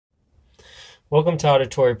Welcome to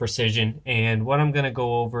Auditory Precision, and what I'm going to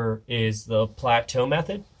go over is the Plateau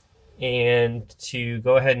method. And to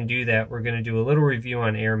go ahead and do that, we're going to do a little review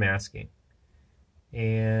on air masking.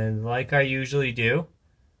 And like I usually do,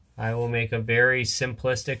 I will make a very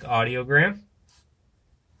simplistic audiogram.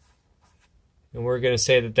 And we're going to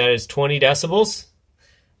say that that is 20 decibels,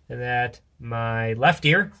 and that my left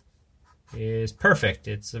ear is perfect.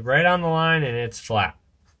 It's right on the line and it's flat.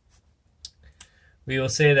 We will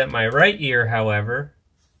say that my right ear, however,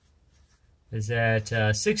 is at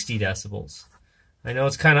 60 decibels. I know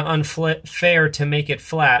it's kind of unfair to make it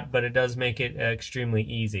flat, but it does make it extremely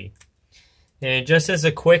easy. And just as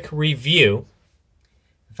a quick review,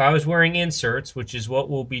 if I was wearing inserts, which is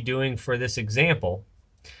what we'll be doing for this example,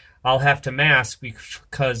 I'll have to mask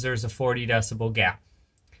because there's a 40 decibel gap.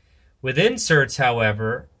 With inserts,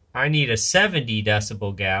 however, I need a 70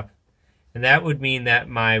 decibel gap, and that would mean that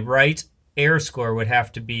my right air score would have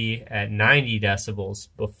to be at 90 decibels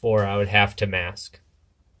before I would have to mask.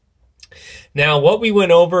 Now, what we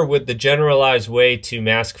went over with the generalized way to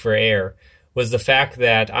mask for air was the fact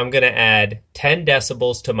that I'm going to add 10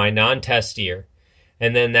 decibels to my non-test ear,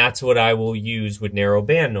 and then that's what I will use with narrow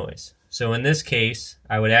band noise. So in this case,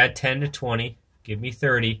 I would add 10 to 20, give me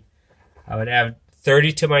 30. I would add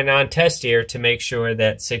 30 to my non-test ear to make sure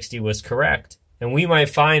that 60 was correct. And we might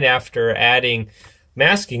find after adding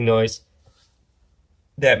masking noise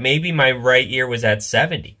that maybe my right ear was at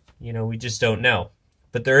 70. We just don't know.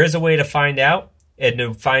 But there is a way to find out, and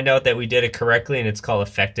to find out that we did it correctly, and it's called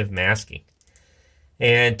effective masking.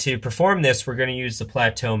 And to perform this, we're going to use the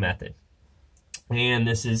Plateau method. And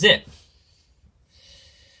this is it.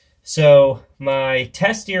 So my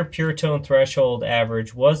test ear pure tone threshold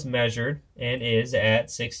average was measured and is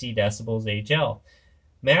at 60 decibels HL.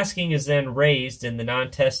 Masking is then raised in the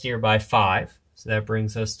non-test ear by 5, so that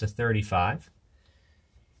brings us to 35.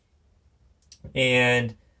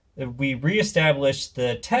 And we reestablish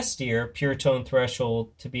the test ear pure tone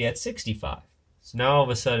threshold to be at 65. So now all of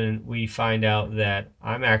a sudden we find out that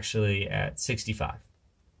I'm actually at 65.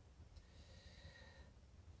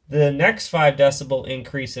 The next 5 decibel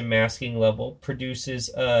increase in masking level produces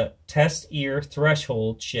a test ear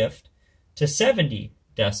threshold shift to 70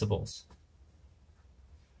 decibels.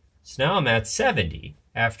 So now I'm at 70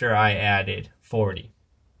 after I added 40.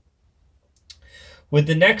 With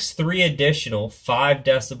the next 3 additional 5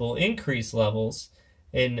 decibel increase levels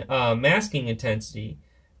in masking intensity,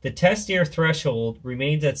 the test ear threshold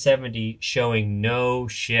remains at 70, showing no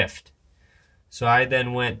shift. So I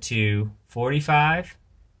then went to 45,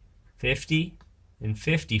 50, and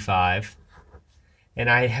 55, and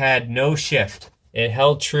I had no shift. It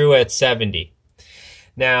held true at 70.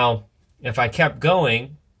 Now, if I kept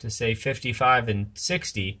going to say 55 and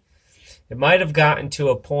 60, it might have gotten to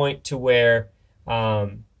a point to where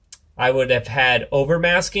I would have had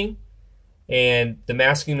overmasking, and the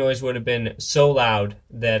masking noise would have been so loud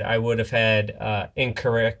that I would have had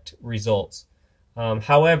incorrect results.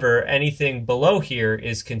 However, anything below here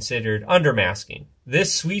is considered undermasking.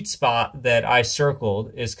 This sweet spot that I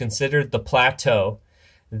circled is considered the plateau.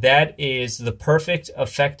 That is the perfect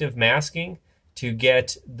effective masking to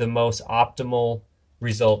get the most optimal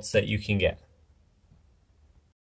results that you can get.